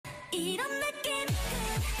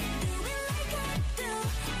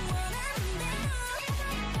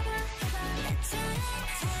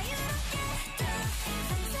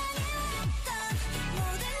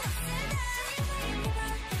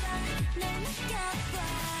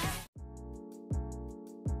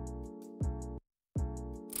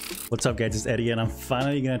What's up guys, it's Eddie and I'm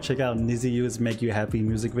finally gonna check out NiziU's Make You Happy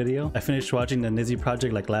music video. I finished watching the NIZI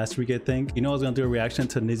project like last week I think. You know I was gonna do a reaction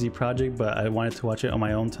to NIZI project but I wanted to watch it on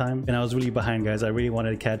my own time and I was really behind guys. I really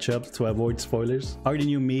wanted to catch up to avoid spoilers. I already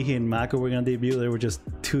knew Mihi and Mako were gonna debut. They were just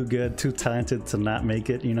too good, too talented to not make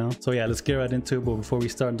it, you know? So yeah, let's get right into it, but before we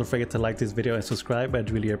start don't forget to like this video and subscribe.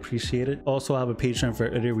 I'd really appreciate it. Also I have a Patreon for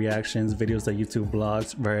other reactions, videos like YouTube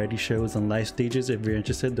vlogs, variety shows, and live stages. If you're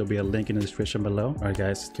interested, there'll be a link in the description below. Alright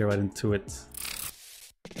guys, let's get right into it.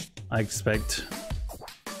 I expect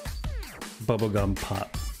bubblegum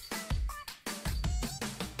pop.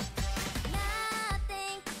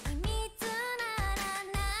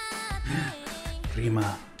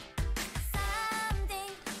 Rima.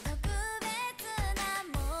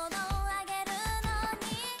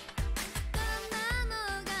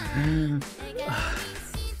 I'm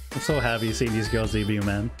so happy seeing these girls debut,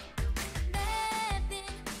 man.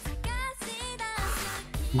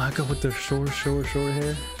 Mako with their short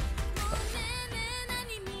hair.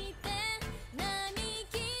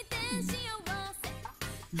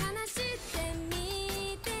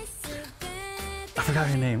 I forgot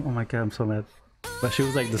her name. Oh my god, I'm so mad. But she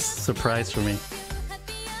was like the surprise for me.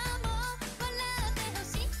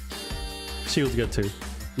 She was good too.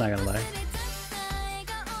 Not gonna lie.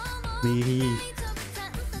 Mihi.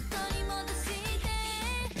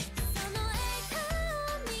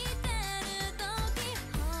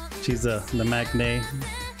 She's the Maknae.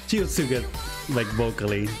 She was too good, like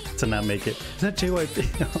vocally, to not make it. Is that JYP?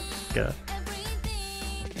 Oh god.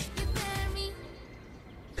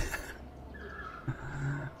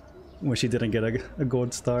 When she didn't get a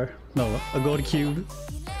gold star. No, a gold cube.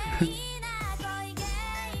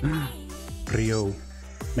 Rio,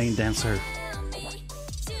 main dancer.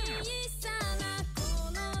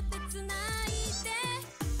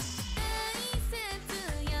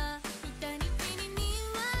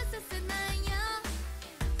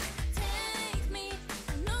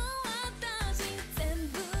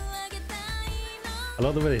 I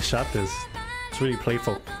love the way they shot this. It's really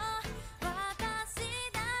playful.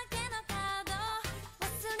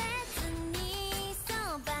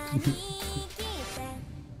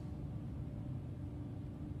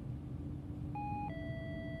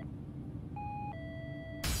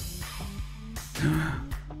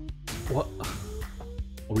 What?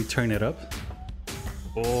 Are we turning it up?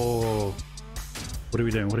 Oh. What are we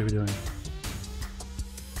doing? What are we doing?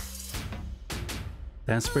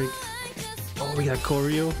 Dance break? Oh, we got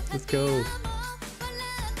choreo. Let's go.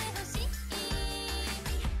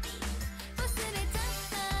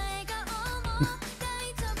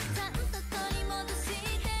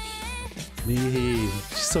 Mihi,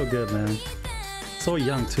 she's so good, man. So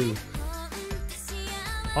young too.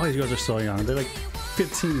 All these girls are so young. They're like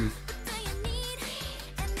 15.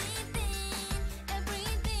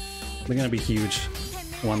 They're gonna be huge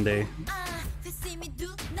one day.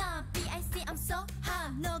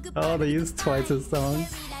 Oh, they use Twice's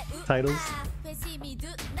songs, titles.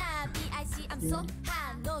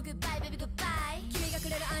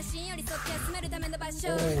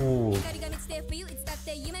 Oh.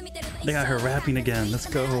 They got her rapping again. Let's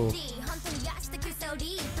go.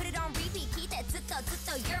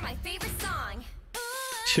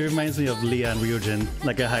 She reminds me of Leah and Ryujin,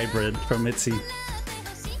 like a hybrid from NIZI.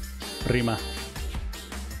 Rima.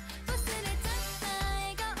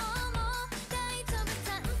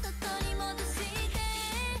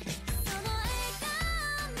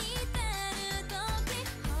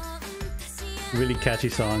 Really catchy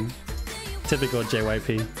song. Typical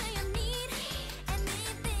JYP.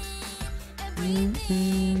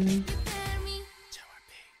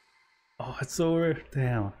 Oh, it's over.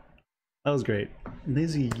 Damn. That was great.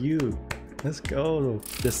 NiziU. Let's go.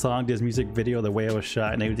 This song, this music video, the way it was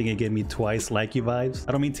shot and everything, it gave me Twice Like You vibes.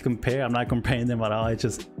 I don't mean to compare. I'm not comparing them at all.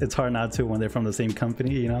 It's hard not to when they're from the same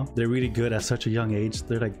company, you know? They're really good at such a young age.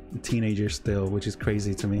 They're like teenagers still, which is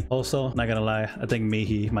crazy to me. Also, not gonna lie, I think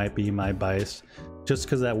Mihi might be my bias. just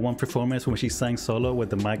because that one performance when she sang solo with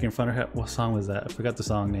the mic in front of her. What song was that? I forgot the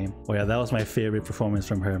song name. Oh yeah, that was my favorite performance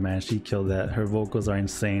from her, man. She killed that. Her vocals are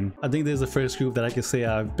insane. I think this is the first group that I can say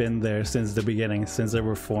I've been there since the beginning, since they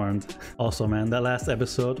were formed. Also, man, that last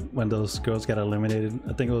episode when those girls got eliminated,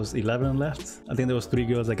 I think it was 11 left. I think there was 3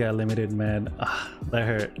 girls that got eliminated, man. That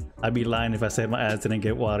hurt. I'd be lying if I said my eyes didn't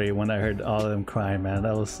get watery when I heard all of them crying, man.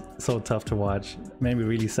 That was so tough to watch. It made me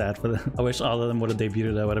really sad for them. I wish all of them would have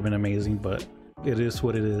debuted. That would have been amazing, but it is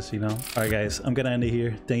what it is, you know. All right guys, I'm gonna end it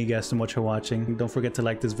here. Thank you guys so much for watching. Don't forget to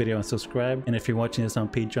like this video and subscribe, and if you're watching this on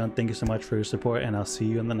Patreon, thank you so much for your support, and I'll see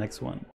you in the next one.